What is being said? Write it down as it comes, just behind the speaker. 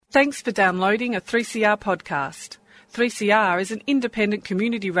Thanks for downloading a 3CR podcast. 3CR is an independent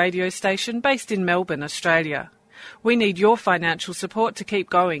community radio station based in Melbourne, Australia. We need your financial support to keep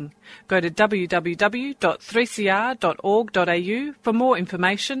going. Go to www.3cr.org.au for more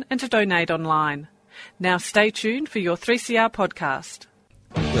information and to donate online. Now stay tuned for your 3CR podcast.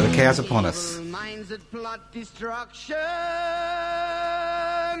 Well, the cow's upon us. Minds that plot destruction,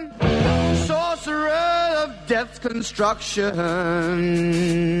 sorcerer of death's construction.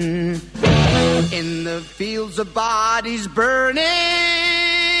 In the fields of bodies burning,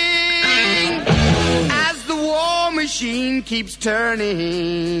 as the war machine keeps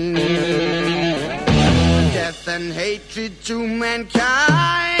turning. Death and hatred to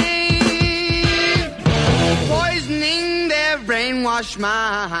mankind, poisoning their brainwashed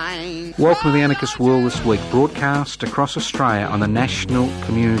mind. Welcome to the Anarchist World This Week, broadcast across Australia on the National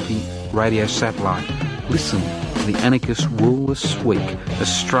Community Radio Satellite. Listen to the Anarchist World This Week,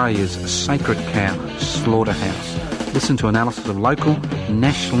 Australia's sacred cow slaughterhouse. Listen to analysis of local,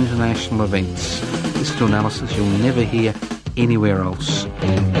 national, international events. Listen to analysis you'll never hear anywhere else.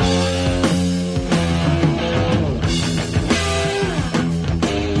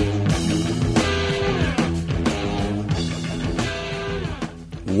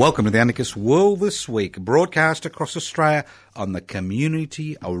 Welcome to the Anarchist World This Week, broadcast across Australia on the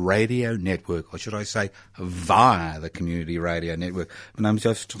Community Radio Network, or should I say via the Community Radio Network. My name is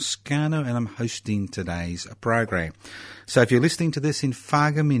Joseph Toscano and I'm hosting today's program. So if you're listening to this in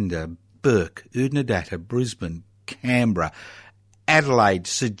Whangaminda, Burke, Udnadatta, Brisbane, Canberra, Adelaide,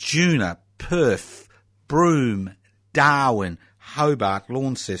 Ceduna, Perth, Broome, Darwin, Hobart,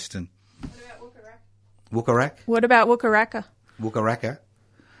 Launceston. What about Wookarak? What about Wookaraka? Wookaraka?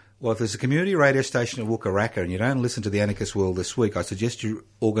 Well, if there's a community radio station at Wookaraka and you don't listen to the Anarchist World This Week, I suggest you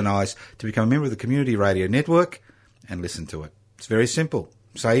organise to become a member of the Community Radio Network and listen to it. It's very simple.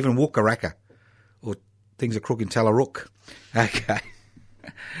 So even Wookaraka, or things are crook in Tallarook. Okay.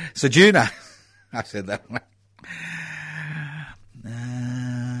 Ceduna. I said that one.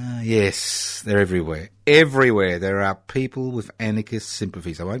 Yes, they're everywhere. Everywhere there are people with anarchist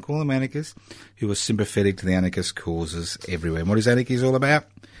sympathies. I won't call them anarchists, who are sympathetic to the anarchist causes everywhere. And what is anarchy all about?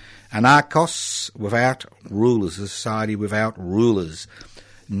 Anarchos without rulers, a society without rulers,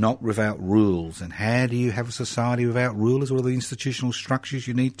 not without rules. And how do you have a society without rulers? What are the institutional structures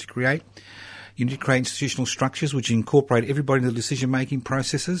you need to create? You need to create institutional structures which incorporate everybody into the decision-making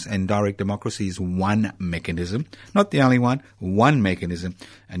processes, and direct democracy is one mechanism, not the only one mechanism,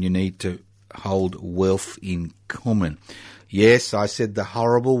 and you need to hold wealth in common. Yes, I said the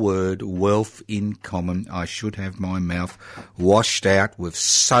horrible word, wealth in common. I should have my mouth washed out with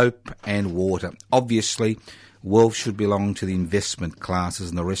soap and water. Obviously, wealth should belong to the investment classes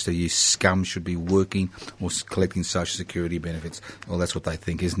and the rest of you scum should be working or collecting social security benefits. Well, that's what they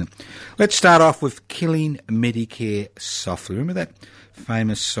think, isn't it? Let's start off with Killing Medicare Softly. Remember that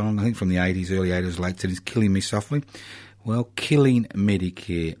famous song, I think from the 80s, early 80s, late 70s, Killing Me Softly? Well, Killing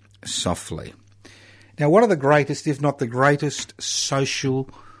Medicare Softly. Now, one of the greatest, if not the greatest, social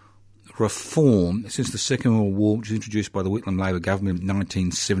reform since the Second World War, which was introduced by the Whitlam Labor government in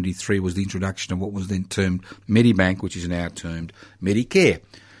 1973, was the introduction of what was then termed Medibank, which is now termed Medicare,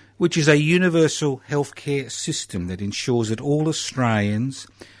 which is a universal healthcare system that ensures that all Australians,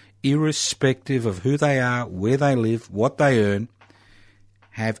 irrespective of who they are, where they live, what they earn,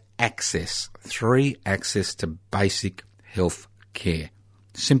 have access to basic health care.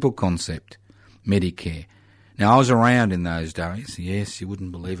 Simple concept. Medicare. Now, I was around in those days. Yes, you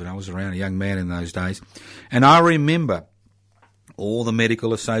wouldn't believe it. I was around, a young man in those days. And I remember all the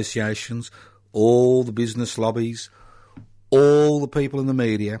medical associations, all the business lobbies, all the people in the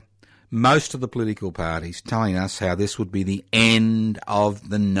media, most of the political parties telling us how this would be the end of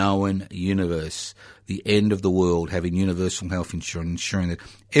the known universe, the end of the world, having universal health insurance, ensuring that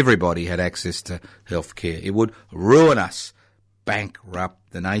everybody had access to health care. It would ruin us, bankrupt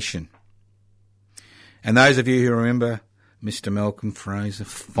the nation. And those of you who remember Mr. Malcolm Fraser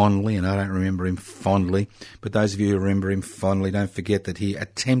fondly, and I don't remember him fondly, but those of you who remember him fondly, don't forget that he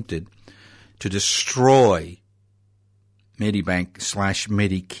attempted to destroy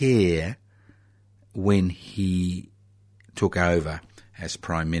Medibank/Medicare when he took over as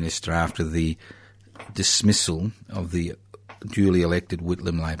Prime Minister after the dismissal of the duly elected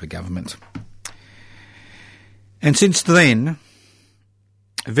Whitlam Labor government. And since then,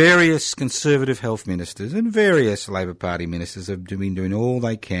 various Conservative health ministers and various Labor Party ministers have been doing all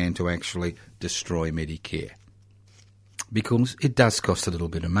they can to actually destroy Medicare, because it does cost a little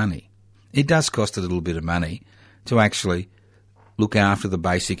bit of money. It does cost a little bit of money to actually look after the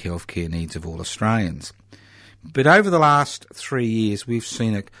basic healthcare needs of all Australians. But over the last 3 years, we've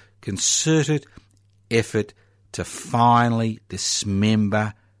seen a concerted effort to finally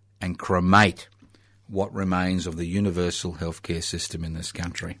dismember and cremate what remains of the universal healthcare system in this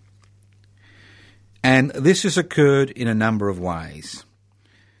country. And this has occurred in a number of ways,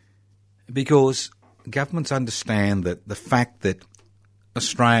 because governments understand that the fact that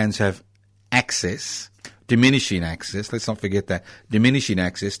Australians have access, diminishing access, let's not forget that, diminishing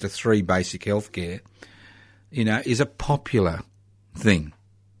access to 3 basic healthcare, is a popular thing.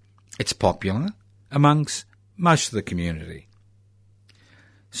 It's popular amongst most of the community.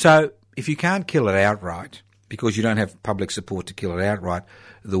 So if you can't kill it outright, because you don't have public support to kill it outright,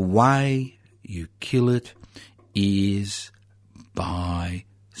 the way you kill it is by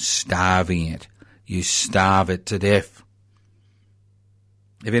starving it. You starve it to death.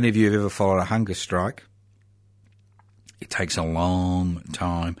 If any of you have ever followed a hunger strike, it takes a long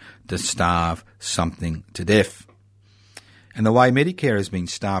time to starve something to death. And the way Medicare has been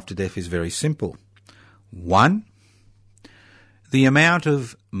starved to death is very simple. 1, the amount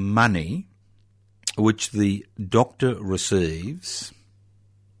of money which the doctor receives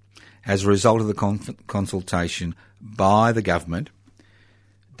as a result of the consultation by the government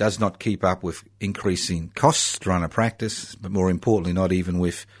does not keep up with increasing costs to run a practice, but more importantly, not even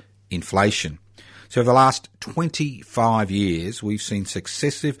with inflation. So over the last 25 years, we've seen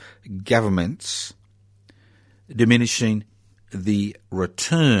successive governments diminishing the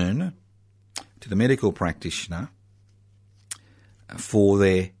return to the medical practitioner for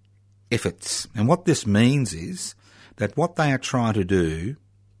their efforts. And what this means is that what they are trying to do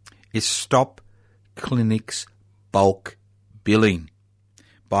is stop clinics bulk billing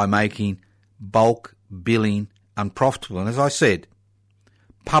by making bulk billing unprofitable. And as I said,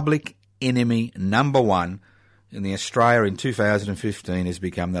 public enemy number 1 in the Australia in 2015 has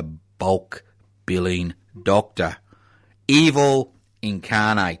become the bulk billing doctor. Evil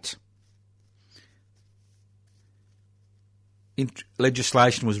incarnate.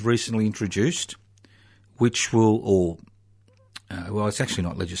 Legislation was recently introduced, which will, it's actually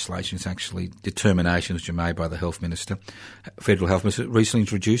not legislation, it's actually determinations which are made by the Health Minister, Federal Health Minister, recently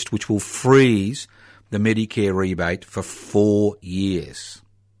introduced, which will freeze the Medicare rebate for 4 years.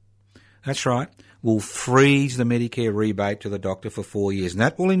 That's right, will freeze the Medicare rebate to the doctor for 4 years. And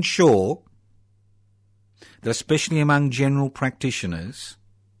that will ensure that, especially among general practitioners,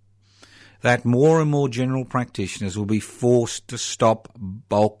 that more and more general practitioners will be forced to stop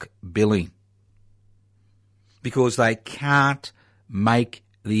bulk billing because they can't make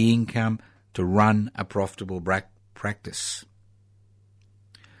the income to run a profitable practice.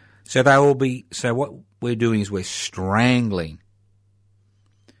 So what we're doing is we're strangling,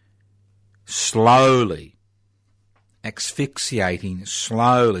 slowly, asphyxiating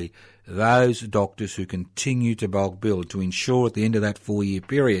slowly those doctors who continue to bulk bill to ensure at the end of that 4-year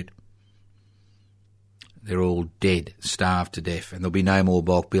period they're all dead, starved to death, and there'll be no more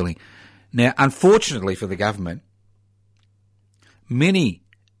bulk billing. Now, unfortunately for the government, many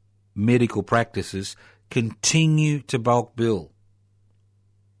medical practices continue to bulk bill.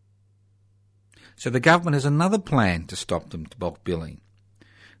 So the government has another plan to stop them to bulk billing.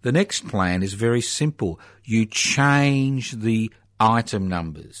 The next plan is very simple. You change the item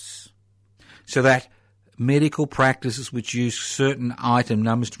numbers so that medical practices which use certain item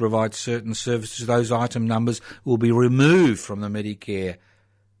numbers to provide certain services, those item numbers will be removed from the Medicare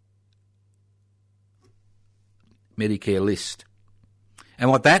list.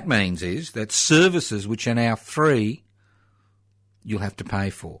 And what that means is that services which are now free, you'll have to pay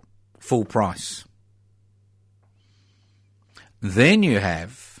for, full price. Then you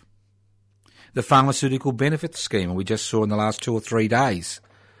have the pharmaceutical benefits scheme we just saw in the last 2 or 3 days.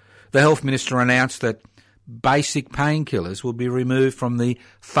 The Health Minister announced that basic painkillers will be removed from the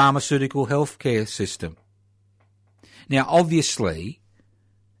pharmaceutical healthcare system. Now, obviously,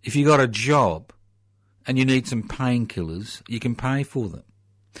 if you got a job and you need some painkillers, you can pay for them.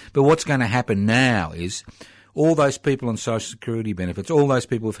 But what's going to happen now is all those people on social security benefits, all those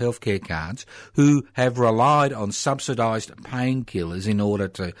people with healthcare cards who have relied on subsidised painkillers in order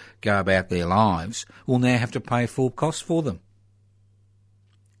to go about their lives will now have to pay full cost for them.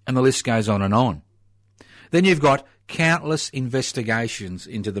 And the list goes on and on. Then you've got countless investigations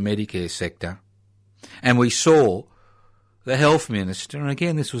into the Medicare sector. And we saw the Health Minister, and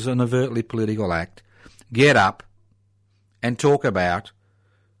again this was an overtly political act, get up and talk about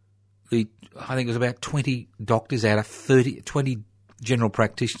I think it was about 20 doctors out of 20 general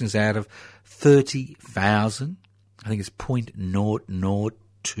practitioners out of 30,000, I think it's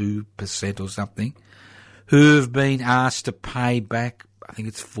 0.002% or something, who have been asked to pay back, I think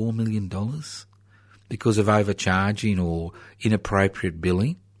it's $4 million because of overcharging or inappropriate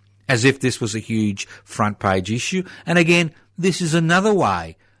billing, as if this was a huge front page issue. And again, this is another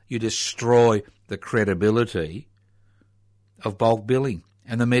way you destroy the credibility of bulk billing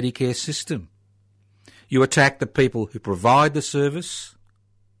and the Medicare system. You attack the people who provide the service.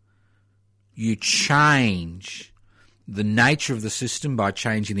 You change the nature of the system by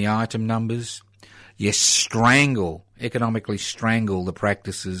changing the item numbers. You economically strangle the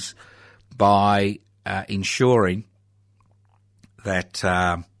practices by ensuring that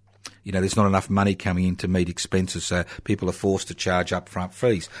there's not enough money coming in to meet expenses, so people are forced to charge upfront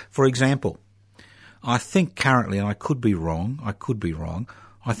fees. For example, I think currently, and I could be wrong,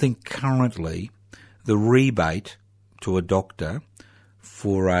 I think currently the rebate to a doctor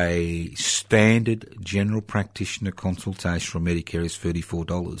for a standard general practitioner consultation from Medicare is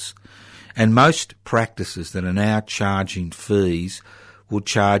 $34. And most practices that are now charging fees will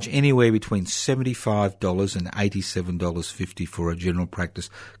charge anywhere between $75 and $87.50 for a general practice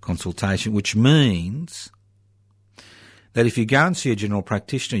consultation, which means that if you go and see a general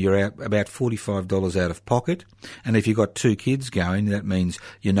practitioner, you're out about $45 out of pocket. And if you've got 2 kids going, that means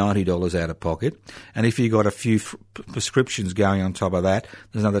you're $90 out of pocket. And if you've got a few prescriptions going on top of that,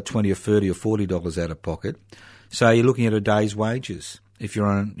 there's another $20 or $30 or $40 out of pocket. So you're looking at a day's wages if you're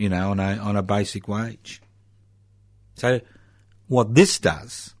on a basic wage. So what this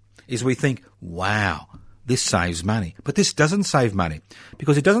does is we think, wow, this saves money. But this doesn't save money.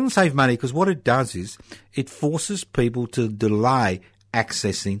 Because it doesn't save money because what it does is it forces people to delay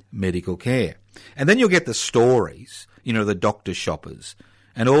accessing medical care. And then you'll get the stories, the doctor shoppers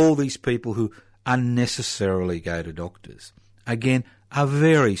and all these people who unnecessarily go to doctors. Again, a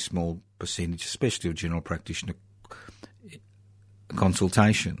very small percentage, especially of general practitioner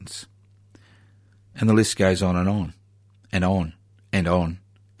consultations. And the list goes on and on and on and on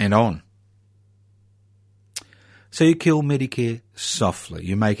and on. So you kill Medicare softly.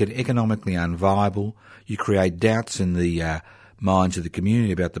 You make it economically unviable. You create doubts in the minds of the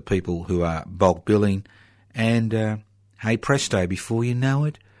community about the people who are bulk billing. And, hey presto, before you know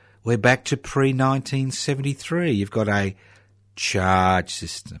it, we're back to pre-1973. You've got a charge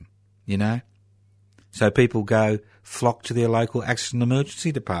system, So people flock to their local accident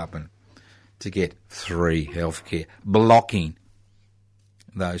emergency department to get free healthcare, blocking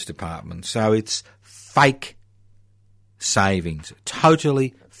those departments. So it's fake savings,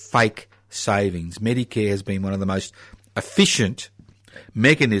 totally fake savings. Medicare has been one of the most efficient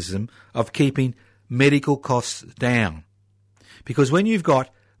mechanism of keeping medical costs down. Because when you've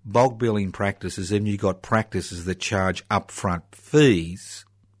got bulk billing practices and you've got practices that charge upfront fees,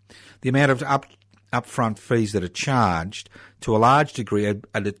 the amount of upfront fees that are charged to a large degree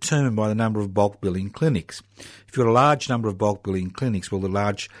are determined by the number of bulk billing clinics. If you've got a large number of bulk billing clinics, the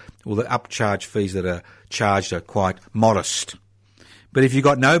upcharge fees that are charged are quite modest. But if you've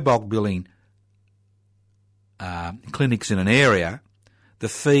got no bulk billing clinics in an area, the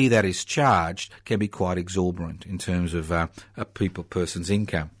fee that is charged can be quite exorbitant in terms of a person's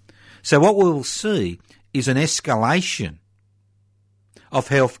income. So what we will see is an escalation of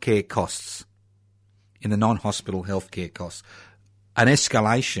healthcare costs in the non-hospital healthcare costs, an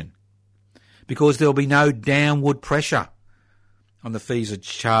escalation, because there will be no downward pressure on the fees and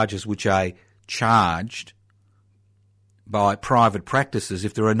charges which are charged by private practices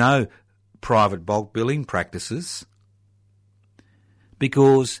if there are no private bulk billing practices,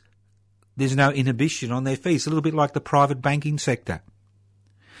 because there's no inhibition on their fees. A little bit like the private banking sector.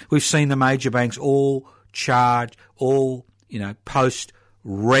 We've seen the major banks all post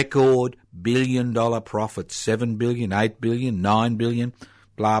record billion-dollar profits, 7 billion, 8 billion, 9 billion,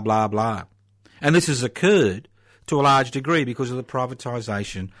 blah, blah, blah. And this has occurred to a large degree because of the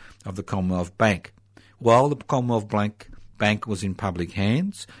privatisation of the Commonwealth Bank. While the Commonwealth Bank was in public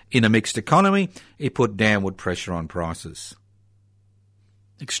hands, in a mixed economy, it put downward pressure on prices.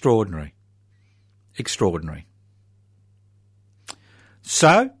 Extraordinary. Extraordinary.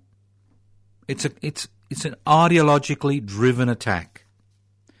 So, it's an ideologically driven attack.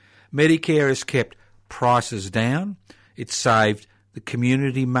 Medicare has kept prices down. It's saved the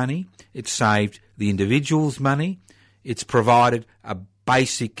community money. It's saved the individual's money. It's provided a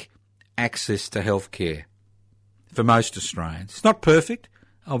basic access to health care for most Australians. It's not perfect.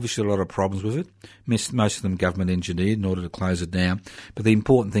 Obviously, a lot of problems with it. Most of them government engineered in order to close it down. But the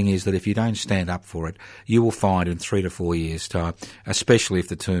important thing is that if you don't stand up for it, you will find in 3 to 4 years' time, especially if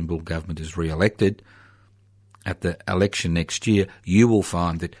the Turnbull government is re-elected, at the election next year, you will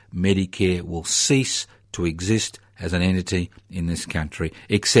find that Medicare will cease to exist as an entity in this country,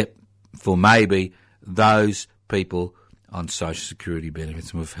 except for maybe those people on social security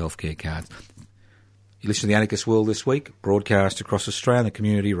benefits and with healthcare cards. You listen to The Anarchist World this week, broadcast across Australia on the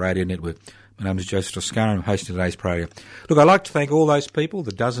Community Radio Network. My name is Joseph Toscano. I'm hosting today's program. Look, I'd like to thank all those people,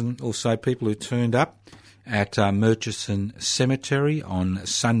 the dozen or so people who turned up at Murchison Cemetery on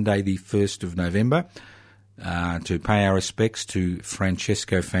Sunday the 1st of November to pay our respects to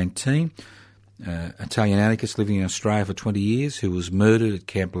Francesco Fantine, Italian anarchist living in Australia for 20 years, who was murdered at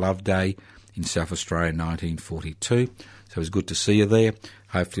Camp Loveday in South Australia in 1942. So it was good to see you there.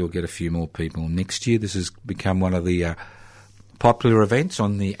 Hopefully we'll get a few more people next year. This has become one of the popular events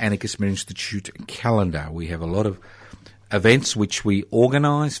on the Anarchist Men Institute calendar. We have a lot of events which we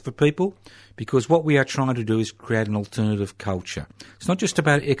organise for people because what we are trying to do is create an alternative culture. It's not just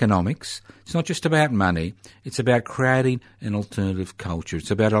about economics. It's not just about money. It's about creating an alternative culture.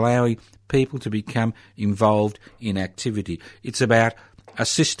 It's about allowing people to become involved in activity. It's about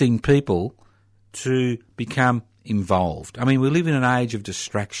assisting people to become involved. I mean, we live in an age of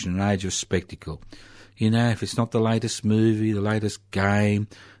distraction, an age of spectacle. You know, if it's not the latest movie, the latest game,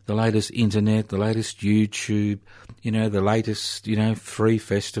 the latest internet, the latest YouTube, you know, the latest, free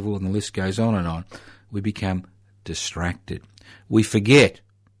festival, and the list goes on, we become distracted. We forget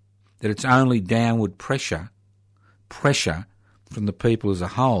that it's only downward pressure from the people as a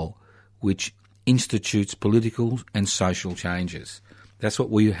whole, which institutes political and social changes. That's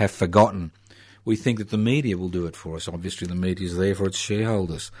what we have forgotten. We think that the media will do it for us. Obviously, the media is there for its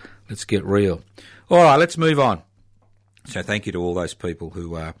shareholders. Let's get real. All right, let's move on. So thank you to all those people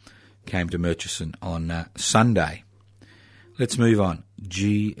who came to Murchison on Sunday. Let's move on.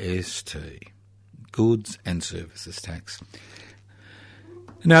 GST, Goods and Services Tax.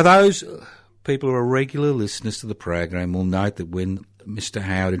 Now, those people who are regular listeners to the program will note that when Mr.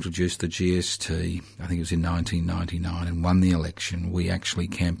 Howard introduced the GST, I think it was in 1999, and won the election, we actually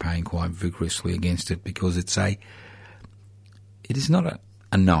campaigned quite vigorously against it because it is not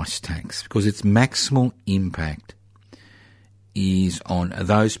a nice tax, because its maximal impact is on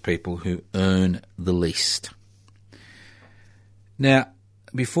those people who earn the least. Now,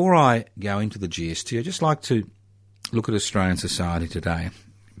 before I go into the GST, I'd just like to look at Australian society today,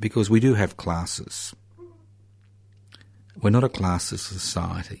 because we do have classes. We're not a classless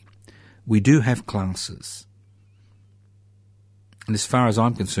society. We do have classes. And as far as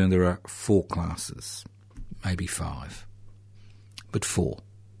I'm concerned, there are 4 classes, maybe 5, but 4.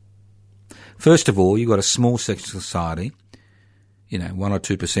 First of all, you've got a small section of society, 1 or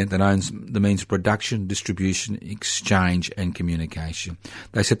 2% that owns the means of production, distribution, exchange and communication.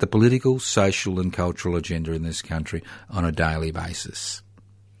 They set the political, social and cultural agenda in this country on a daily basis.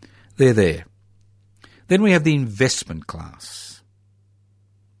 They're there. Then we have the investment class.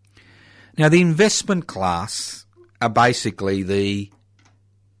 Now, the investment class are basically the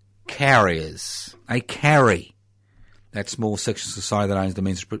carriers. They carry that small section of society that owns the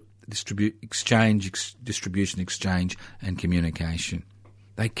means of distribution, exchange and communication.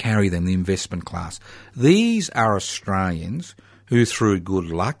 They carry them, the investment class. These are Australians who, through good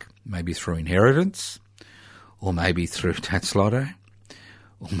luck, maybe through inheritance, or maybe through tax lotto,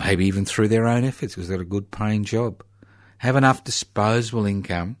 or maybe even through their own efforts because they've got a good paying job, have enough disposable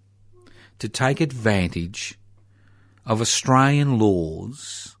income to take advantage of Australian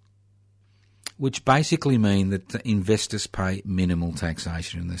laws which basically mean that investors pay minimal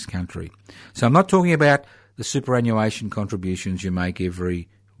taxation in this country. So I'm not talking about the superannuation contributions you make every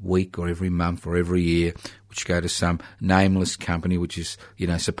week or every month or every year, which go to some nameless company which is,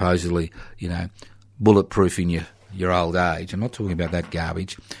 supposedly, bulletproof in your old age. I'm not talking about that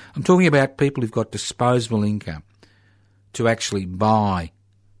garbage. I'm talking about people who've got disposable income to actually buy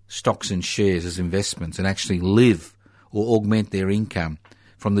stocks and shares as investments and actually live or augment their income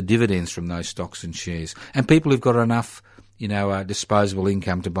from the dividends from those stocks and shares. And people who've got enough, disposable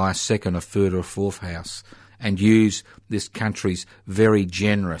income to buy a second, a third or a fourth house and use this country's very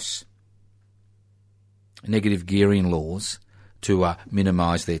generous negative gearing laws to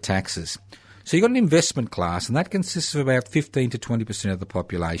minimise their taxes. So you've got an investment class, and that consists of about 15 to 20% of the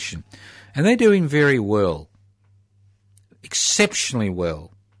population. And they're doing very well, exceptionally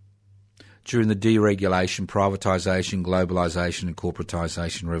well, during the deregulation, privatisation, globalisation and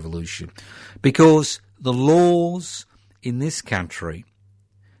corporatisation revolution. Because the laws in this country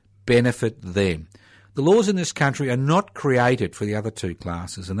benefit them. The laws in this country are not created for the other 2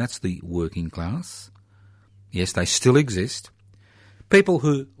 classes, and that's the working class. Yes, they still exist. People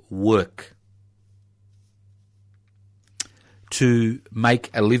who work to make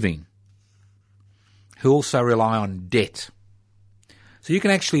a living, who also rely on debt. So you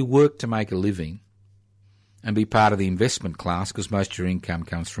can actually work to make a living and be part of the investment class because most of your income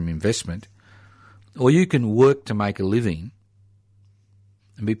comes from investment, or you can work to make a living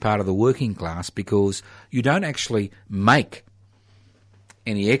and be part of the working class because you don't actually make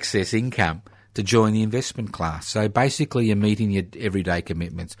any excess income to join the investment class. So basically you're meeting your everyday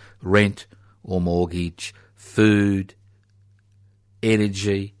commitments, rent or mortgage, food,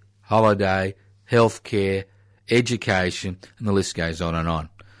 energy, holiday, healthcare, education, and the list goes on and on.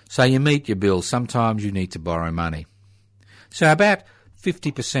 So you meet your bills. Sometimes you need to borrow money. So about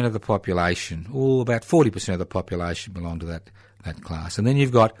 50% of the population, or about 40% of the population belong to that class. And then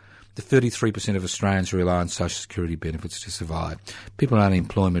you've got the 33% of Australians who rely on social security benefits to survive, people on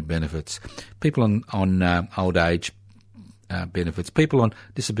unemployment benefits, people on old age benefits, people on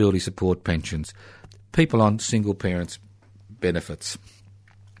disability support pensions, people on single parents benefits.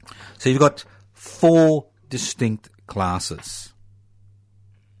 So you've got 4 distinct classes.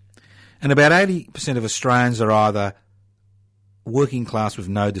 And about 80% of Australians are either working class with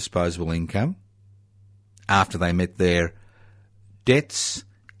no disposable income after they met their debts,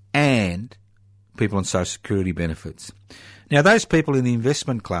 and people on social security benefits. Now, those people in the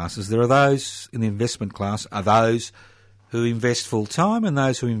investment classes, there are those in the investment class are those who invest full time and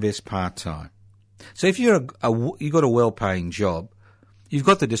those who invest part time. So if you've got a well-paying job, you've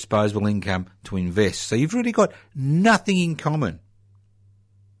got the disposable income to invest. So you've really got nothing in common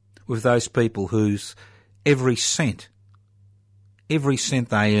with those people whose every cent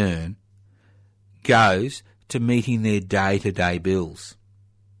they earn goes to meeting their day-to-day bills.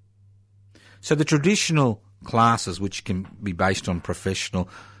 So the traditional classes, which can be based on professional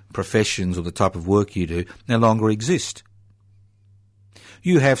professions or the type of work you do, no longer exist.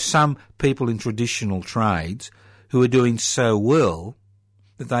 You have some people in traditional trades who are doing so well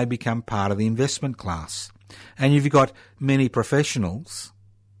that they become part of the investment class. And you've got many professionals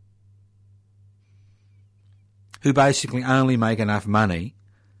who basically only make enough money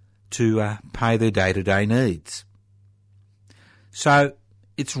to pay their day-to-day needs. So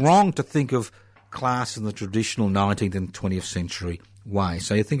it's wrong to think of class in the traditional 19th and 20th century way.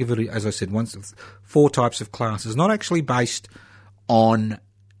 So you think of it, as I said once, 4 types of classes, not actually based on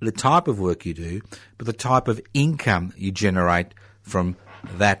the type of work you do, but the type of income you generate from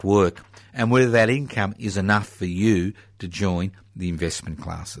that work and whether that income is enough for you to join the investment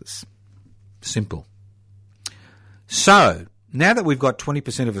classes. Simple. So, now that we've got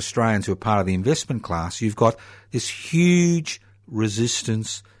 20% of Australians who are part of the investment class, you've got this huge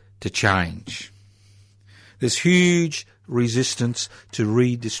resistance to change. This huge resistance to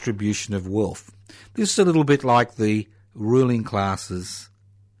redistribution of wealth. This is a little bit like the ruling class's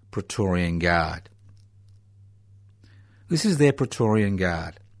Praetorian Guard. This is their Praetorian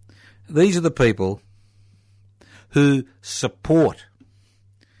Guard. These are the people who support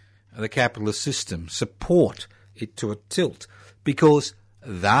the capitalist system, support it to a tilt, because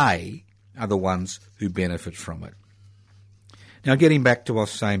they are the ones who benefit from it. Now, getting back to what I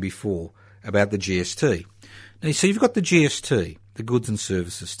was saying before about the GST. Now, so you've got the GST, the Goods and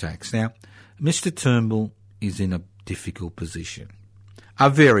Services Tax. Now, Mr Turnbull is in a difficult position, a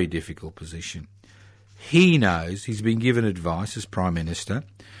very difficult position. He knows, he's been given advice as Prime Minister,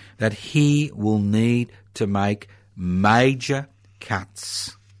 that he will need to make major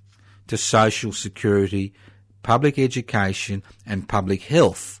cuts to social security, public education and public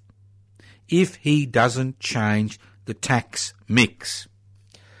health if he doesn't change the tax mix.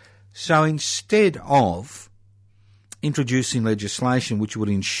 So instead of introducing legislation which would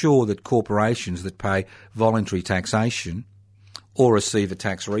ensure that corporations that pay voluntary taxation or receive a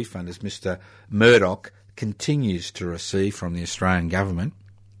tax refund, as Mr Murdoch continues to receive from the Australian government,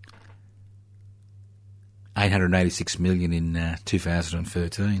 $886 million in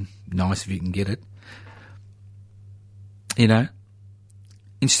 2013. Nice if you can get it. You know,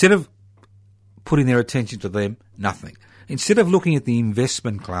 instead of putting their attention to them, nothing. Instead of looking at the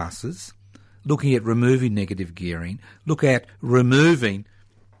investment classes, looking at removing negative gearing, look at removing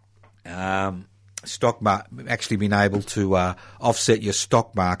actually being able to offset your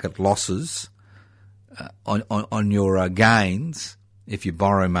stock market losses on your gains if you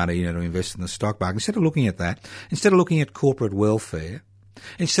borrow money, to invest in the stock market. Instead of looking at that, instead of looking at corporate welfare,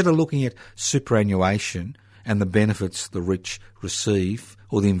 instead of looking at superannuation and the benefits the rich receive,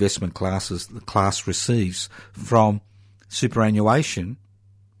 or the investment classes, the class receives from superannuation,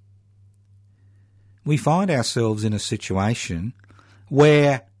 we find ourselves in a situation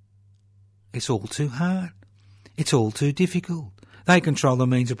where it's all too hard. It's all too difficult. They control the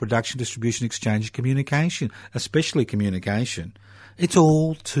means of production, distribution, exchange, and communication, especially communication. It's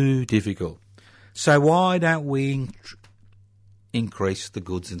all too difficult. So why don't we increase the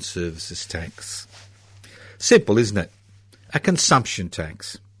goods and services tax? Simple, isn't it? A consumption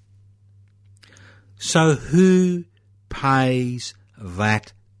tax. So who pays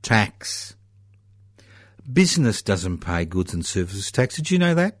that tax. Business doesn't pay goods and services tax. Did you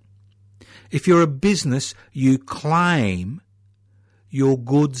know that? If you're a business, you claim your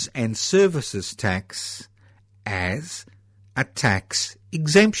goods and services tax as a tax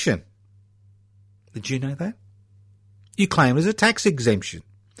exemption. Did you know that? You claim it as a tax exemption.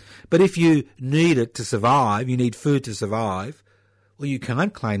 But if you need it to survive, you need food to survive, well, you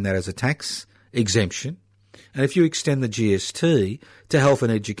can't claim that as a tax exemption. And if you extend the GST to health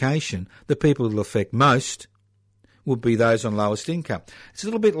and education, the people it will affect most would be those on lowest income. It's a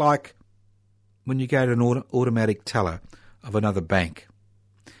little bit like when you go to an automatic teller of another bank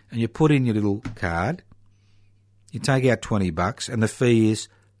and you put in your little card, you take out $20 and the fee is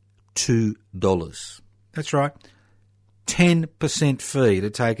 $2. That's right. 10% fee to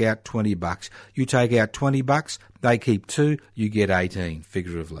take out $20. You take out $20, they keep 2, you get 18,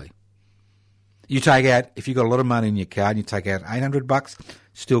 figuratively. You take out, if you've got a lot of money in your card, you take out $800,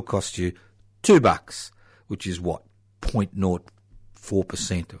 still costs you $2, which is what?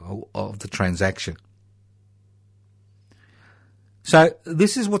 0.04% of the transaction. So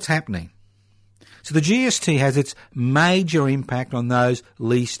this is what's happening. So the GST has its major impact on those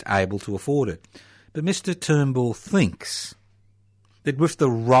least able to afford it. But Mr Turnbull thinks that with the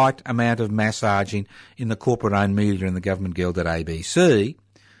right amount of massaging in the corporate-owned media and the government guild at ABC,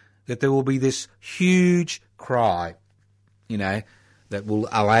 that there will be this huge cry, that will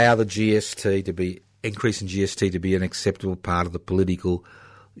allow the GST to be, increase in GST to be an acceptable part of the political,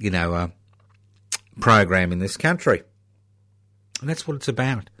 program in this country. And that's what it's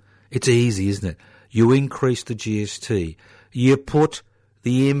about. It's easy, isn't it? You increase the GST. You put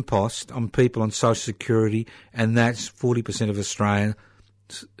the impost on people on Social Security, and that's 40% of Australians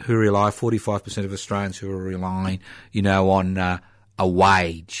who rely, 45% of Australians who are relying, on a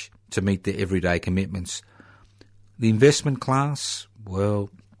wage to meet their everyday commitments. The investment class,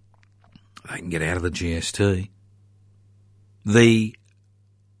 well, they can get out of the GST. The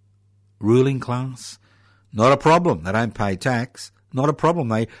ruling class, not a problem. They don't pay tax. Not a problem.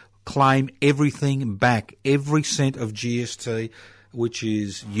 They claim everything back. Every cent of GST which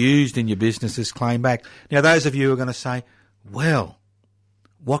is used in your business is claimed back. Now, those of you who are going to say, well,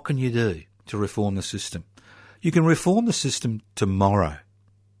 what can you do to reform the system? You can reform the system tomorrow.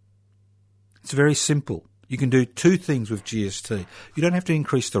 It's very simple. You can do 2 things with GST. You don't have to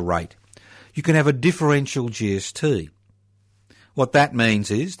increase the rate. You can have a differential GST. What that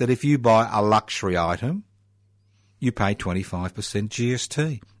means is that if you buy a luxury item, you pay 25%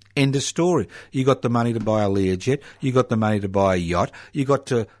 GST. End of story. You got the money to buy a Learjet. You got the money to buy a yacht. You got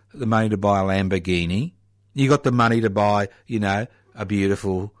the money to buy a Lamborghini. You got the money to buy, a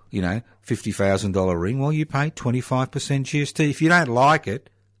beautiful, $50,000 ring. Well, you pay 25% GST. If you don't like it,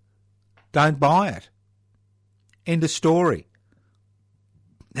 don't buy it. End of story.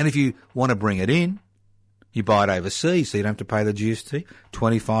 And if you want to bring it in, you buy it overseas, so you don't have to pay the GST.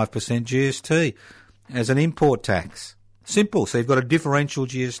 25% GST as an import tax. Simple. So you've got a differential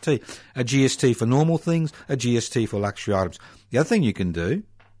GST. A GST for normal things, a GST for luxury items. The other thing you can do,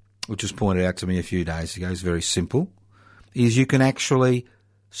 which was pointed out to me a few days ago, is very simple, is you can actually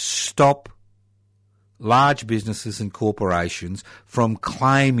stop large businesses and corporations from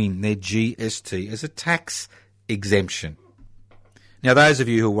claiming their GST as a tax exemption. Now, those of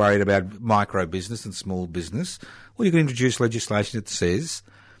you who are worried about micro business and small business, well, you can introduce legislation that says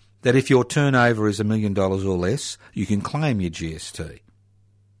that if your turnover is $1 million or less, you can claim your GST.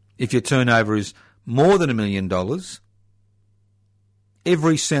 If your turnover is more than $1 million,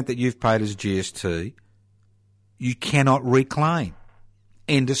 every cent that you've paid as GST, you cannot reclaim.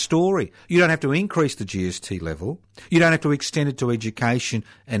 End of story. You don't have to increase the GST level. You don't have to extend it to education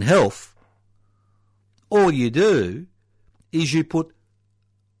and health. All you do is you put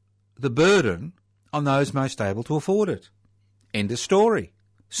the burden on those most able to afford it. End of story.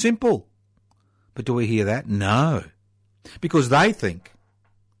 Simple. But do we hear that? No. Because they think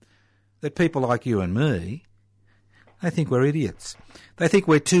that people like you and me, they think we're idiots. They think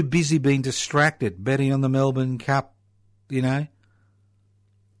we're too busy being distracted, betting on the Melbourne Cup,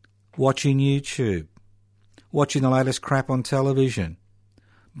 watching YouTube, watching the latest crap on television,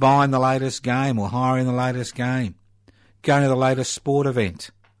 buying the latest game or hiring the latest game, going to the latest sport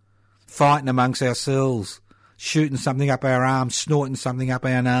event, fighting amongst ourselves, shooting something up our arms, snorting something up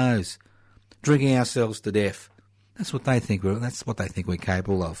our nose, drinking ourselves to death. That's what they think we're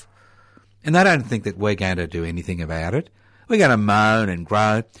capable of. And they don't think that we're going to do anything about it. We're going to moan and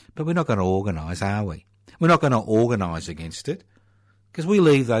groan, but we're not going to organise, are we? We're not going to organise against it, because we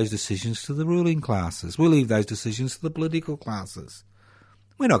leave those decisions to the ruling classes. We leave those decisions to the political classes.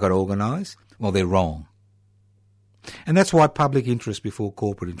 We're not going to organise. Well, they're wrong. And that's why public interest before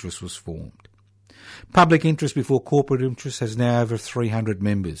corporate interest was formed. Public interest before corporate interest has now over 300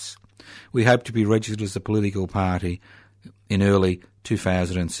 members. We hope to be registered as a political party in early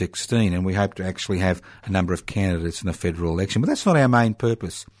 2016, and we hope to actually have a number of candidates in the federal election. But that's not our main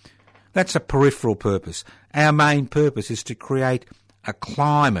purpose. That's a peripheral purpose. Our main purpose is to create a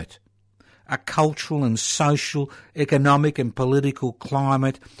climate, a cultural and social, economic and political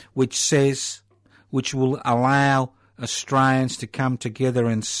climate which will allow Australians to come together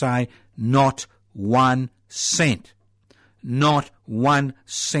and say, not 1 cent. Not 1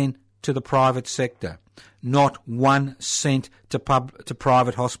 cent to the private sector. Not 1 cent to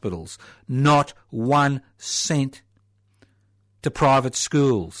private hospitals. Not 1 cent to private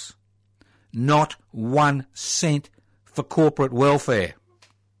schools. Not 1 cent for corporate welfare.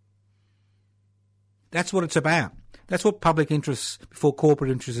 That's what it's about. That's what public interest before corporate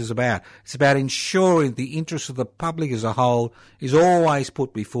interest is about. It's about ensuring the interest of the public as a whole is always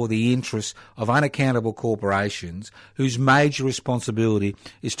put before the interests of unaccountable corporations whose major responsibility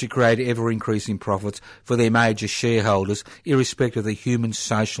is to create ever-increasing profits for their major shareholders, irrespective of the human,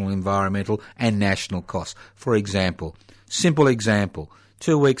 social, environmental and national costs. For example, simple example,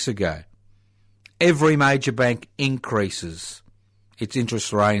 2 weeks ago, every major bank increases its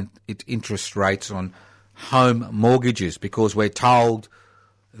interest rates on home mortgages because we're told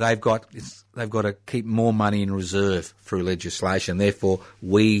they've got to keep more money in reserve through legislation. Therefore,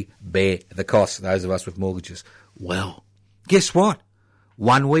 we bear the cost, those of us with mortgages. Well, guess what?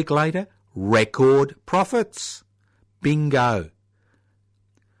 1 week later, record profits. Bingo.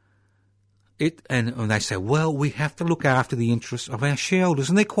 And they say, well, we have to look after the interests of our shareholders,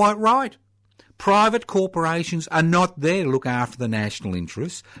 and they're quite right. Private corporations are not there to look after the national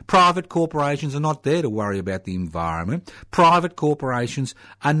interests. Private corporations are not there to worry about the environment. Private corporations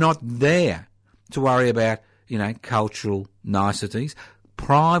are not there to worry about, cultural niceties.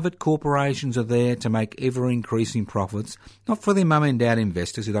 Private corporations are there to make ever-increasing profits, not for their mum and dad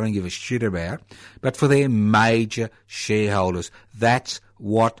investors who they don't give a shit about, but for their major shareholders. That's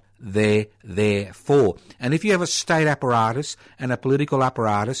what they're there for. And if you have a state apparatus and a political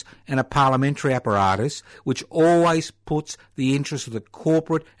apparatus and a parliamentary apparatus which always puts the interests of the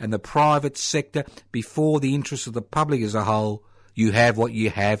corporate and the private sector before the interests of the public as a whole, you have what you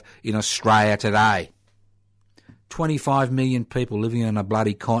have in Australia today. 25 million people living on a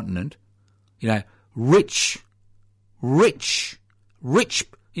bloody continent, rich, we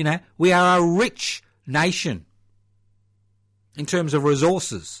are a rich nation in terms of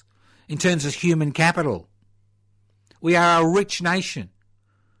resources. In terms of human capital, we are a rich nation.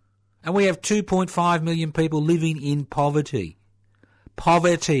 And we have 2.5 million people living in poverty.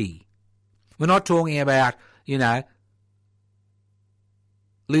 Poverty. We're not talking about,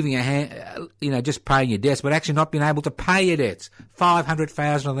 living just paying your debts, but actually not being able to pay your debts.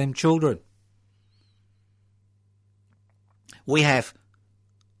 500,000 of them children. We have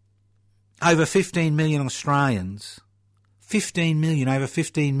over 15 million Australians. 15 million, over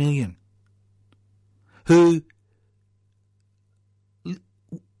 15 million. Who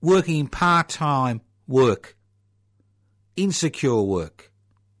working in part-time work, insecure work,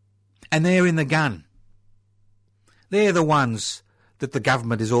 and they're in the gun. They're the ones that the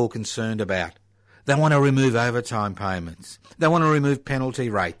government is all concerned about. They want to remove overtime payments. They want to remove penalty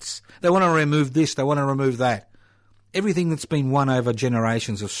rates. They want to remove this. They want to remove that. Everything that's been won over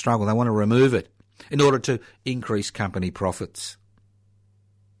generations of struggle, they want to remove it in order to increase company profits.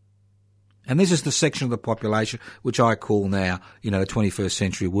 And this is the section of the population which I call now, the 21st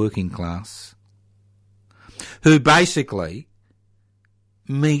century working class, who basically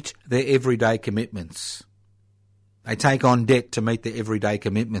meet their everyday commitments. They take on debt to meet their everyday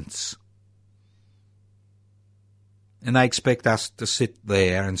commitments. And they expect us to sit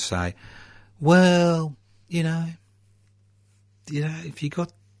there and say, well, if you're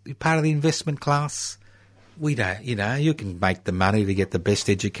part of the investment class, we don't, you can make the money to get the best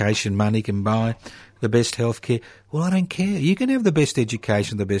education money can buy, the best health care. Well, I don't care. You can have the best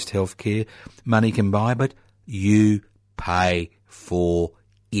education, the best health care money can buy, but you pay for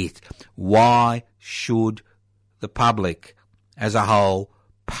it. Why should the public as a whole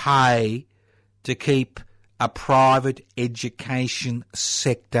pay to keep a private education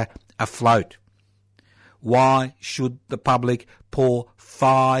sector afloat? Why should the public pour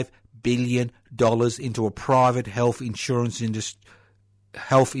 $5 billion into a private health insurance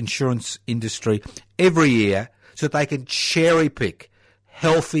industry every year so that they can cherry pick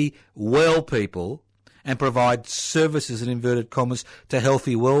healthy, well people and provide services in inverted commas to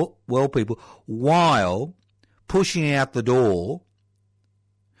healthy, well people, while pushing out the door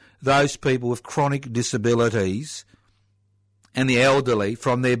those people with chronic disabilities and the elderly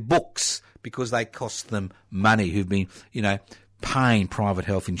from their books because they cost them money, who've been, paying private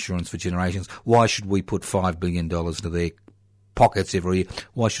health insurance for generations. Why should we put $5 billion into their pockets every year?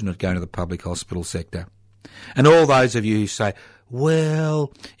 Why shouldn't it go into the public hospital sector? And all those of you who say,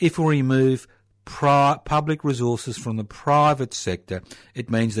 well, if we remove public resources from the private sector, it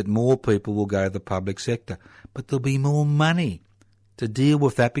means that more people will go to the public sector. But there'll be more money to deal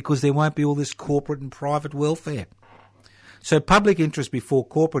with that because there won't be all this corporate and private welfare. So public interest before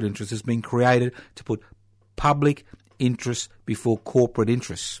corporate interest has been created to put public interest before corporate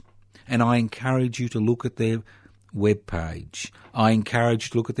interests. And I encourage you to look at their web page. I encourage you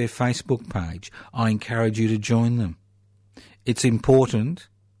to look at their Facebook page. I encourage you to join them. It's important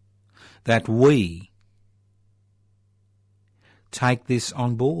that we take this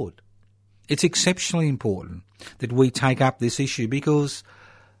on board. It's exceptionally important that we take up this issue because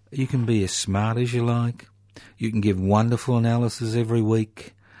you can be as smart as you like. You can give wonderful analysis every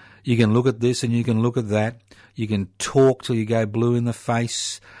week. You can look at this and you can look at that. You can talk till you go blue in the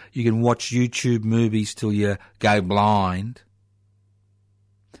face. You can watch YouTube movies till you go blind.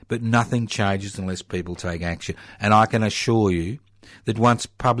 But nothing changes unless people take action. And I can assure you that once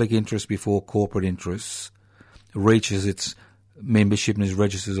public interest before corporate interests reaches its membership and is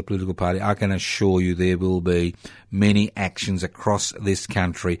registered as a political party, I can assure you there will be many actions across this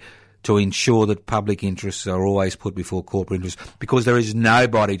country to ensure that public interests are always put before corporate interests, because there is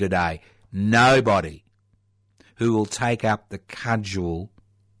nobody today, nobody, who will take up the cudgel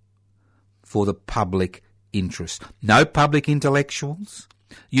for the public interest. No public intellectuals.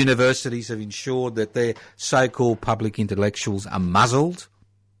 Universities have ensured that their so-called public intellectuals are muzzled.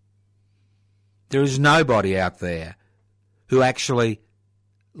 There is nobody out there who actually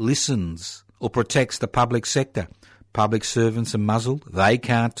listens or protects the public sector. Public servants are muzzled. They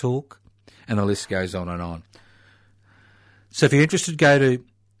can't talk. And the list goes on and on. So if you're interested, go to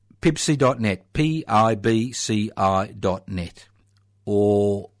pibci.net, pibci.net.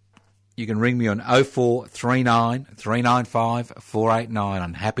 Or you can ring me on 0439 395 489.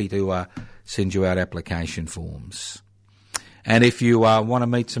 I'm happy to send you out application forms. And if you want to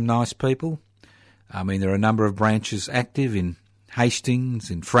meet some nice people, I mean, there are a number of branches active in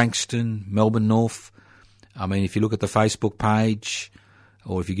Hastings, in Frankston, Melbourne North. I mean, if you look at the Facebook page,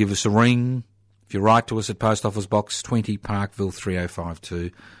 or if you give us a ring, if you write to us at Post Office Box 20, Parkville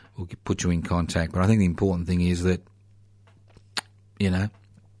 3052, we'll put you in contact. But I think the important thing is that, even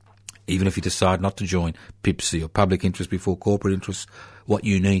if you decide not to join PIPSI or public interest before corporate interests, what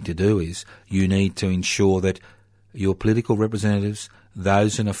you need to do is you need to ensure that your political representatives,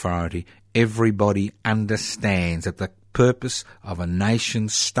 those in authority, everybody understands that the purpose of a nation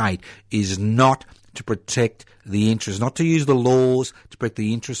state is not to protect the interests, not to use the laws to protect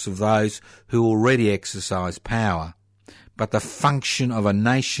the interests of those who already exercise power, but the function of a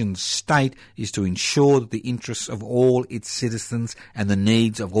nation state is to ensure that the interests of all its citizens and the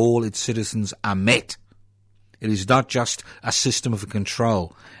needs of all its citizens are met. It is not just a system of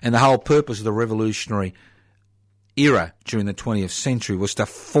control. And the whole purpose of the revolutionary era during the 20th century was to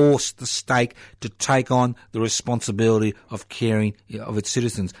force the state to take on the responsibility of caring of its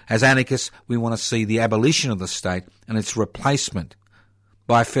citizens. As anarchists, we want to see the abolition of the state and its replacement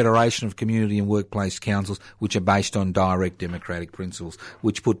by a federation of community and workplace councils which are based on direct democratic principles,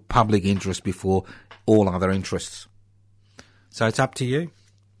 which put public interest before all other interests. So it's up to you.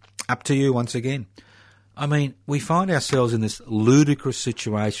 Up to you once again. I mean, we find ourselves in this ludicrous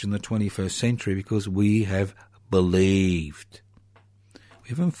situation in the 21st century because we have believed. We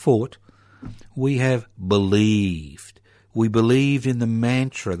haven't fought. We have believed. We believed in the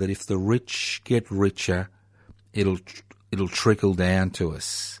mantra that if the rich get richer, it'll trickle down to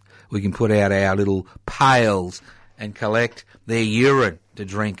us. We can put out our little pails and collect their urine to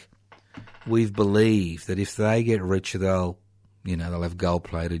drink. We've believed that if they get richer, they'll have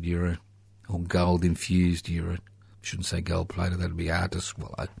gold-plated urine or gold-infused urine. I shouldn't say gold-plated, that'd be hard to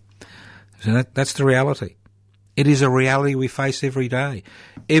swallow. So that's the reality. It is a reality we face every day.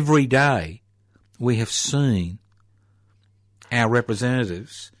 Every day we have seen our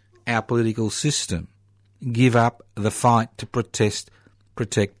representatives, our political system, give up the fight to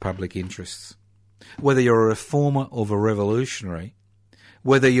protect public interests. Whether you're a reformer or a revolutionary,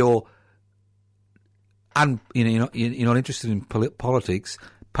 whether you're not interested in politics,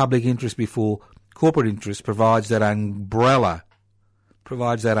 public interest before corporate interest provides that umbrella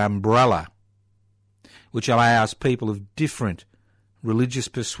which allows people of different religious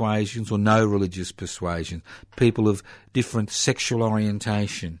persuasions or no religious persuasion, people of different sexual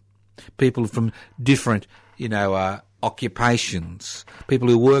orientation, people from different, occupations, people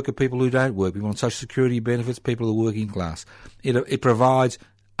who work and people who don't work, people on social security benefits, people who are working class. It provides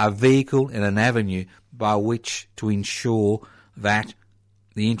a vehicle and an avenue by which to ensure that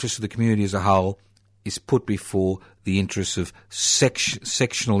the interests of the community as a whole is put before the interests of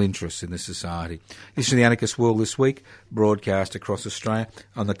sectional interests in the society. This is the Anarchist World This Week, broadcast across Australia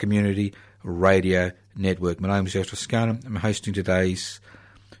on the Community Radio Network. My name is Joshua Scarnham. I'm hosting today's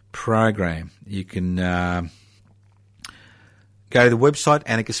program. You can go to the website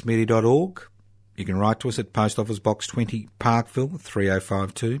anarchistmedia.org. You can write to us at Post Office Box 20 Parkville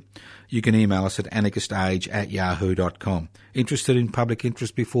 3052. You can email us at anarchistage@yahoo.com. Interested in public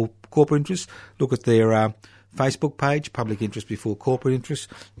interest before corporate interest? Look at their Facebook page, Public Interest Before Corporate Interest.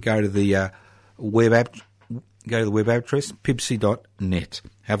 Go to the web address pibci.net.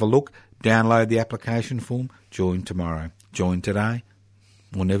 Have a look, download the application form, join tomorrow. Join today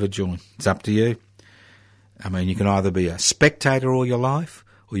or never join. It's up to you. I mean, you can either be a spectator all your life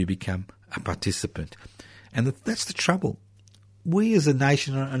or you become a participant. And that's the trouble. We as a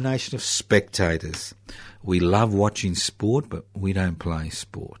nation are a nation of spectators. We love watching sport, but we don't play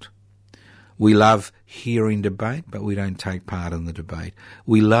sport. We love hearing debate, but we don't take part in the debate.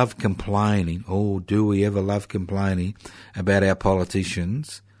 We love complaining. Oh, do we ever love complaining about our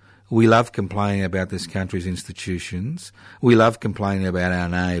politicians? We love complaining about this country's institutions. We love complaining about our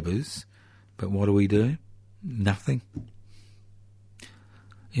neighbours. But what do? Nothing.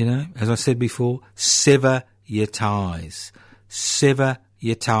 You know, as I said before, sever your ties. Sever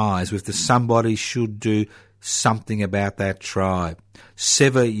your ties with the somebody should do something about that tribe.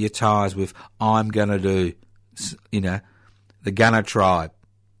 Sever your ties with I'm going to do, the Gunner tribe,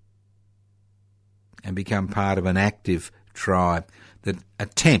 and become part of an active tribe that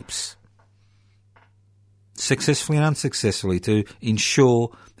attempts, successfully and unsuccessfully, to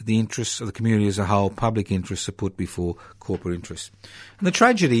ensure that the interests of the community as a whole, public interests, are put before corporate interests. And the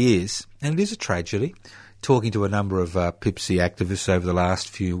tragedy is, and it is a tragedy, talking to a number of PIPSI activists over the last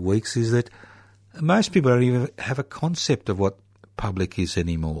few weeks, is that most people don't even have a concept of what public is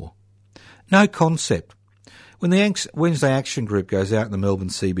anymore. No concept. When the Wednesday Action Group goes out in the Melbourne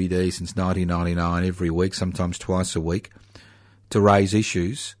CBD since 1999 every week, sometimes twice a week, to raise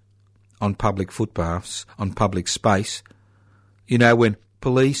issues on public footpaths, on public space, when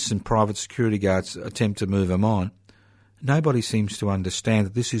police and private security guards attempt to move them on, nobody seems to understand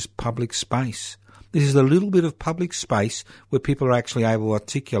that this is public space. This is a little bit of public space where people are actually able to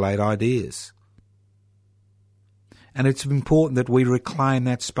articulate ideas. And it's important that we reclaim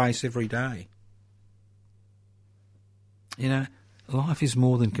that space every day. Life is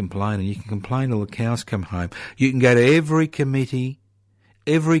more than complaining. You can complain till the cows come home. You can go to every committee,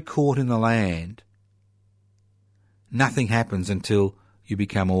 every court in the land. Nothing happens until you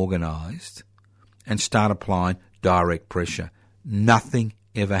become organised and start applying direct pressure. Nothing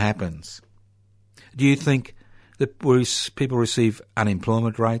ever happens. Do you think that people receive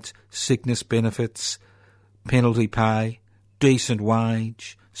unemployment rates, sickness benefits, penalty pay, decent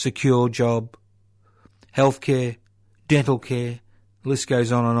wage, secure job, healthcare, dental care, the list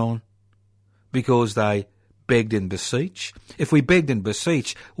goes on, because they begged and beseech? If we begged and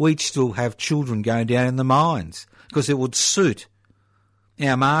beseech, we'd still have children going down in the mines because it would suit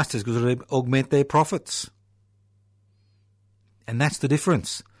our masters, because it would augment their profits. And that's the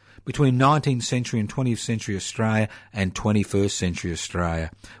difference between 19th century and 20th century Australia and 21st century Australia.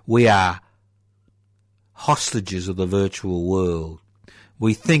 We are hostages of the virtual world.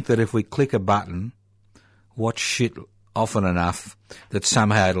 We think that if we click a button, watch shit often enough, that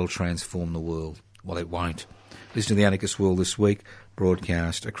somehow it'll transform the world. Well, it won't. Listen to the Anarchist World This Week,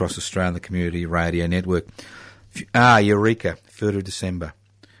 broadcast across Australia on the Community Radio Network. Eureka, 3rd of December.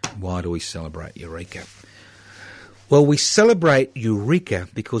 Why do we celebrate Eureka? Well, we celebrate Eureka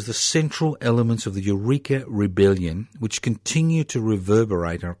because the central elements of the Eureka Rebellion, which continue to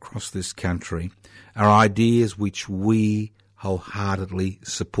reverberate across this country, are ideas which we wholeheartedly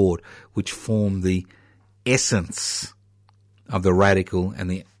support, which form the essence of the radical and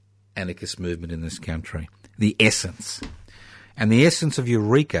the anarchist movement in this country. The essence. And the essence of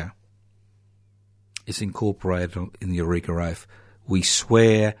Eureka is incorporated in the Eureka Oath. We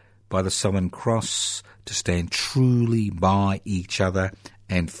swear by the Southern Cross to stand truly by each other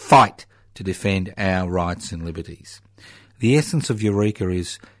and fight to defend our rights and liberties. The essence of Eureka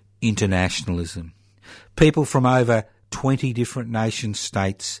is internationalism. People from over 20 different nation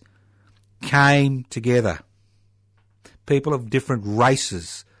states came together. People of different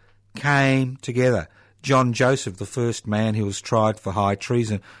races came together. John Joseph, the first man who was tried for high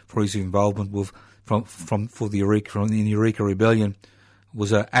treason for his involvement with in the Eureka Rebellion,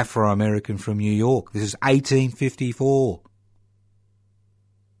 was an Afro-American from New York. This is 1854.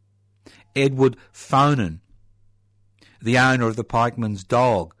 Edward Fonan, the owner of the Pikeman's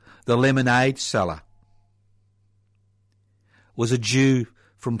Dog, the lemonade seller, was a Jew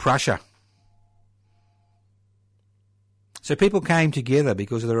from Prussia. So people came together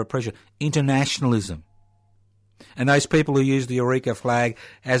because of the repression. Internationalism. And those people who use the Eureka flag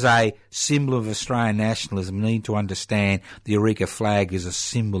as a symbol of Australian nationalism need to understand the Eureka flag is a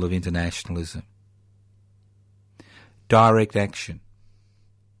symbol of internationalism. Direct action.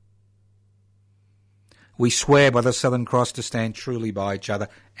 We swear by the Southern Cross to stand truly by each other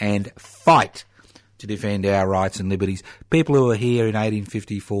and fight to defend our rights and liberties. People who were here in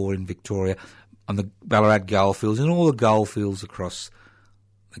 1854 in Victoria on the Ballarat goldfields and all the goldfields across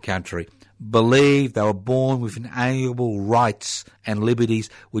the country believed they were born with inalienable rights and liberties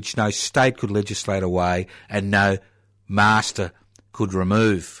which no state could legislate away and no master could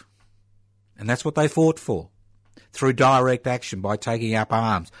remove. And that's what they fought for, through direct action by taking up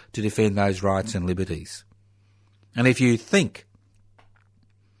arms to defend those rights and liberties. And if you think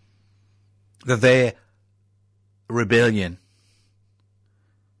that their rebellion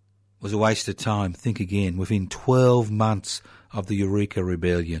was a waste of time, think again. Within 12 months of the Eureka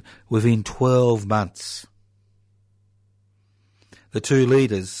Rebellion, within 12 months, the two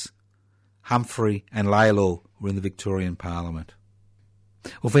leaders, Humphrey and Laylaw, were in the Victorian Parliament.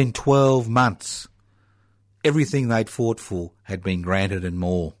 Within 12 months, everything they'd fought for had been granted and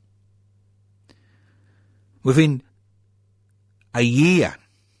more. Within a year,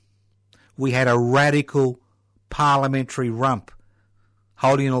 we had a radical parliamentary rump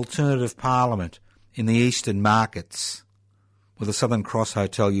holding an alternative parliament in the eastern markets, where the Southern Cross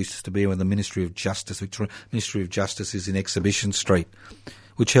Hotel used to be, where the Ministry of Justice, Victoria Ministry of Justice, is in Exhibition Street,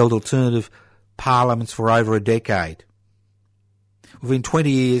 which held alternative parliaments for over a decade. Within 20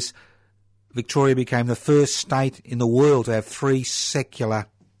 years, Victoria became the first state in the world to have free, secular,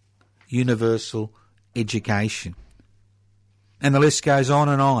 universal education. And the list goes on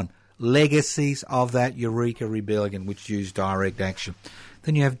and on. Legacies of that Eureka Rebellion, which used direct action.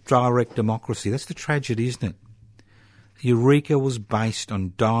 Then you have direct democracy. That's the tragedy, isn't it? Eureka was based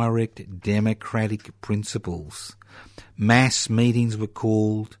on direct democratic principles. Mass meetings were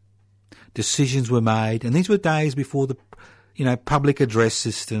called, decisions were made, and these were days before the, public address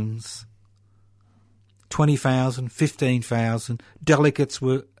systems. 20,000, 15,000 delegates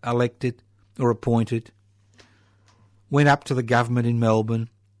were elected or appointed, went up to the government in Melbourne,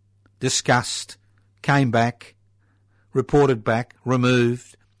 discussed, came back, reported back,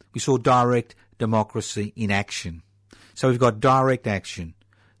 removed. We saw direct democracy in action. So we've got direct action,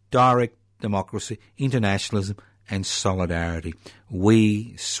 direct democracy, internationalism and solidarity.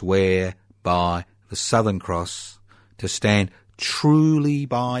 We swear by the Southern Cross to stand truly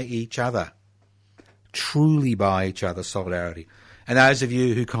by each other. Truly by each other, solidarity. And those of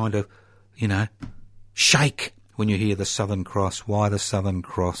you who kind of, shake when you hear the Southern Cross, why the Southern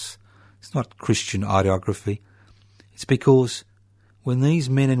Cross? It's not Christian ideography. It's because when these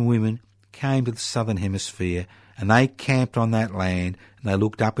men and women came to the Southern Hemisphere and they camped on that land and they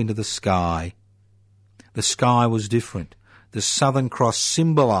looked up into the sky was different. The Southern Cross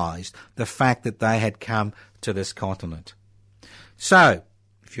symbolised the fact that they had come to this continent. So,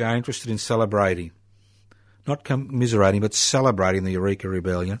 if you are interested in celebrating, not commiserating, but celebrating the Eureka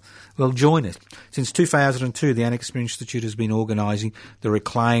Rebellion, well, join us. Since 2002, the Anarchist Institute has been organising the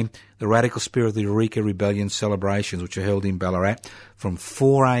Reclaim the Radical Spirit of the Eureka Rebellion celebrations, which are held in Ballarat from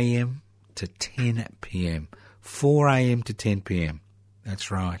 4 a.m. to 10 p.m. 4 a.m. to 10 p.m.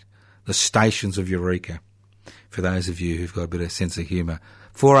 That's right. The stations of Eureka, for those of you who've got a bit of sense of humour.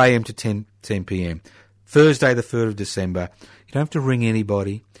 4 a.m. to 10 p.m. Thursday, the 3rd of December. You don't have to ring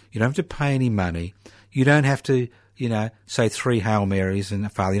anybody. You don't have to pay any money. You don't have to, say 3 Hail Marys and a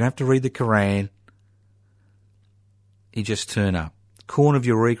Father. You don't have to read the Quran. You just turn up. Corner of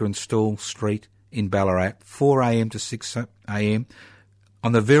Eureka and Stawell Street in Ballarat, 4 a.m. to 6 a.m.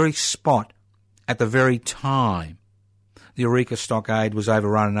 On the very spot, at the very time, the Eureka Stockade was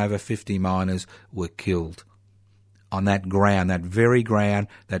overrun and over 50 miners were killed. On that ground, that very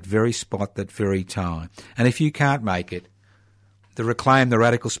spot, that very time. And if you can't make it, the Reclaim the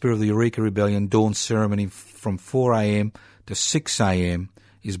Radical Spirit of the Eureka Rebellion dawn ceremony from 4 a.m. to 6 a.m.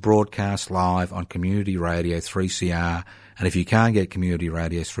 is broadcast live on Community Radio 3CR. And if you can't get Community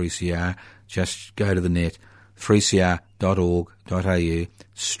Radio 3CR, just go to the net, 3cr.org.au,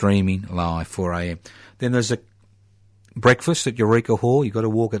 streaming live 4 a.m. Then there's a breakfast at Eureka Hall. You've got to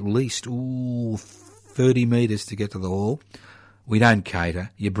walk at least 30 metres to get to the hall. We don't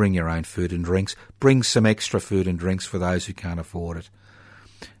cater. You bring your own food and drinks. Bring some extra food and drinks for those who can't afford it.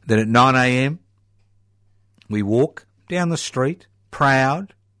 Then at 9 a.m, we walk down the street,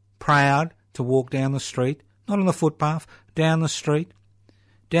 proud to walk down the street, not on the footpath, down the street,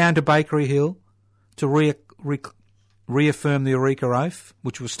 down to Bakery Hill to reaffirm the Eureka Oath,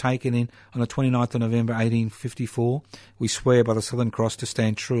 which was taken in on the 29th of November 1854. We swear by the Southern Cross to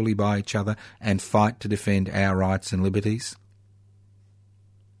stand truly by each other and fight to defend our rights and liberties.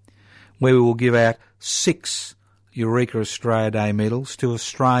 Where we will give out 6 Eureka Australia Day medals to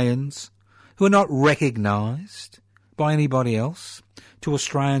Australians who are not recognised by anybody else, to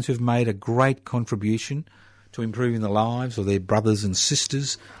Australians who have made a great contribution to improving the lives of their brothers and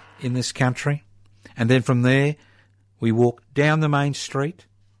sisters in this country. And then from there, we walk down the main street,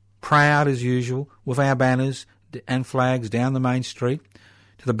 proud as usual, with our banners and flags down the main street,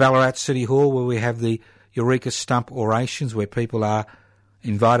 to the Ballarat City Hall, where we have the Eureka Stump orations, where people are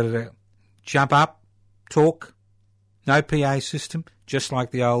invited to jump up, talk, no PA system, just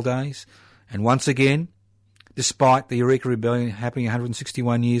like the old days. And once again, despite the Eureka Rebellion happening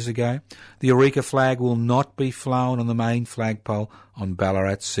 161 years ago, the Eureka flag will not be flown on the main flagpole on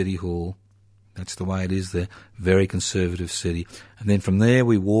Ballarat City Hall. That's the way it is there. Very conservative city. And then from there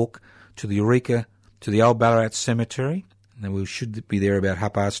we walk to the Eureka, to the old Ballarat Cemetery. And then we should be there about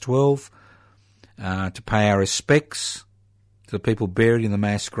 12:30 to pay our respects to the people buried in the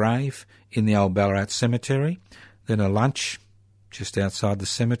mass grave in the old Ballarat Cemetery. Then a lunch just outside the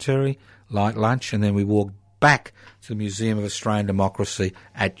cemetery, light lunch, and then we walk back to the Museum of Australian Democracy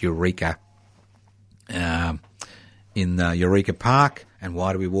at Eureka, in Eureka Park. And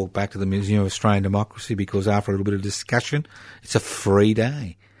why do we walk back to the Museum of Australian Democracy? Because after a little bit of discussion, it's a free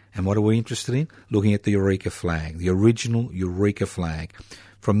day. And what are we interested in? Looking at the Eureka flag, the original Eureka flag.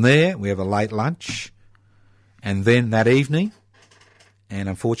 From there, we have a late lunch. And then that evening, and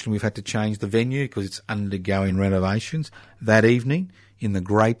unfortunately we've had to change the venue because it's undergoing renovations, that evening in the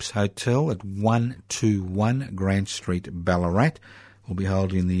Grapes Hotel at 121 Grant Street, Ballarat, we'll be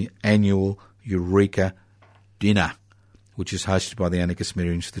holding the annual Eureka Dinner, which is hosted by the Anarchist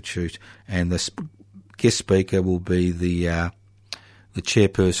Media Institute, and the guest speaker will be the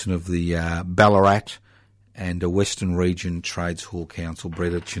chairperson of the Ballarat and Western Region Trades Hall Council,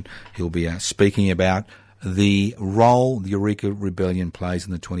 Brett Itchen. He'll be speaking about the role the Eureka Rebellion plays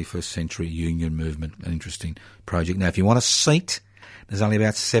in the 21st century union movement. An interesting project. Now, if you want a seat, there's only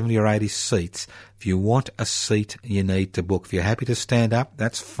about 70 or 80 seats. If you want a seat, you need to book. If you're happy to stand up,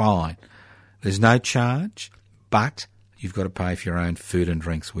 that's fine. There's no charge, but you've got to pay for your own food and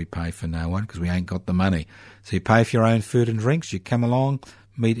drinks. We pay for no one because we ain't got the money. So you pay for your own food and drinks. You come along,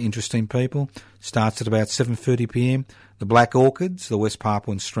 meet interesting people. Starts at about 7:30 p.m. The Black Orchids, the West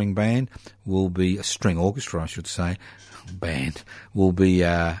Papuan String Band, will be a string orchestra, I should say. Band will be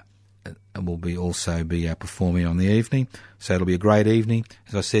also performing on the evening. So it'll be a great evening.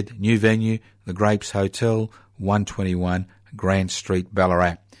 As I said, new venue, the Grapes Hotel, 121 Grant Street,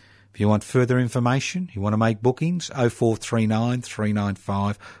 Ballarat. If you want further information, you want to make bookings, 0439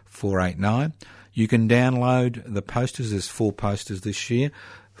 395 489. You can download the posters. There's 4 posters this year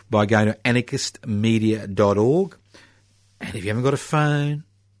by going to anarchistmedia.org. And if you haven't got a phone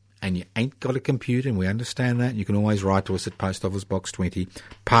and you ain't got a computer, and we understand that, you can always write to us at Post Office Box 20,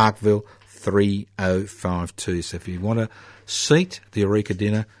 Parkville 3052. So if you want a seat at the Eureka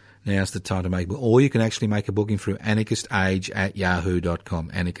Dinner, now's the time to make it. Or you can actually make a booking through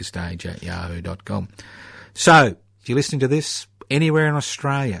anarchistage@yahoo.com, anarchistage@yahoo.com. So, if you're listening to this anywhere in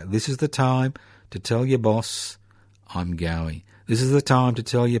Australia, this is the time to tell your boss, I'm going. This is the time to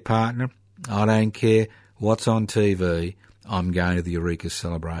tell your partner, I don't care what's on TV, I'm going to the Eureka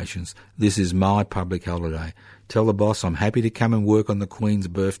celebrations. This is my public holiday. Tell the boss I'm happy to come and work on the Queen's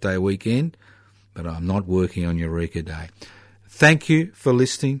birthday weekend, but I'm not working on Eureka Day. Thank you for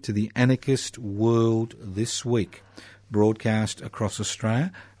listening to the Anarchist World This Week, broadcast across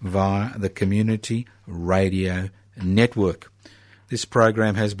Australia via the Community Radio Network. This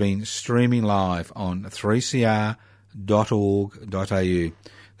program has been streaming live on 3cr.org.au.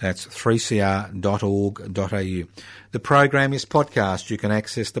 That's 3cr.org.au. The program is podcast. You can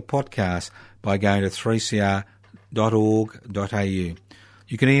access the podcast by going to 3cr.org.au.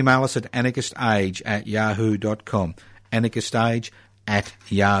 You can email us at anarchistage@yahoo.com,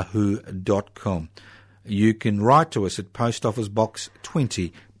 anarchistage@yahoo.com. You can write to us at Post Office Box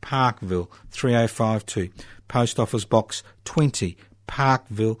 20, Parkville 3052. Post Office Box 20,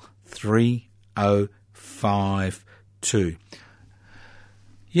 Parkville 3052.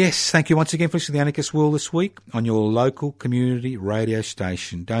 Yes, thank you once again for listening to the Anarchist World This Week on your local community radio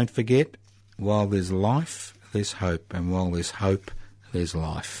station. Don't forget, while there's life, there's hope. And while there's hope, there's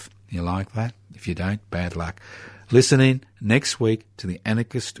life. You like that? If you don't, bad luck. Listen in next week to the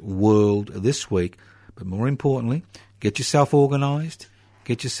Anarchist World this week. But more importantly, get yourself organised,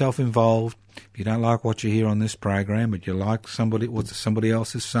 get yourself involved. If you don't like what you hear on this program, but you like what somebody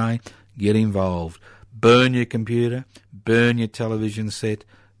else is saying, get involved. Burn your computer, burn your television set,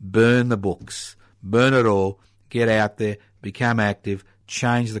 burn the books, burn it all. Get out there, become active,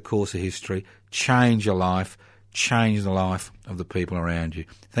 change the course of history, change your life, change the life of the people around you.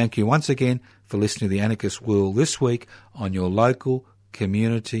 Thank you once again for listening to the Anarchist World this week on your local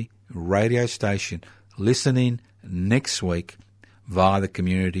community radio station. Listen in next week via the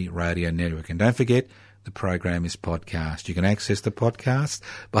Community Radio Network. And don't forget, the program is podcast. You can access the podcast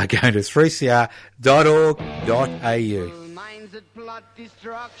by going to 3cr.org.au. Minds that plot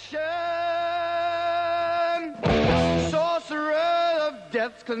destruction, sorcerer of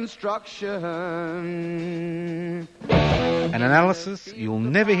death's construction. An analysis you'll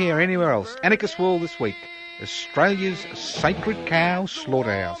never hear anywhere else. Anarchist World this week. Australia's Sacred Cow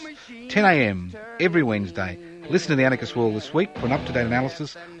Slaughterhouse. 10 a.m. every Wednesday. Listen to the Anarchist World this week for an up-to-date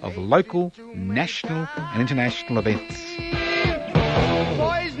analysis of local, national and international events.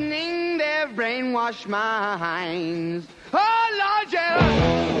 Poisoning their brainwashed minds. Oh, Lord,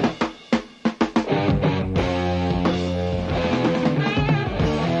 yeah.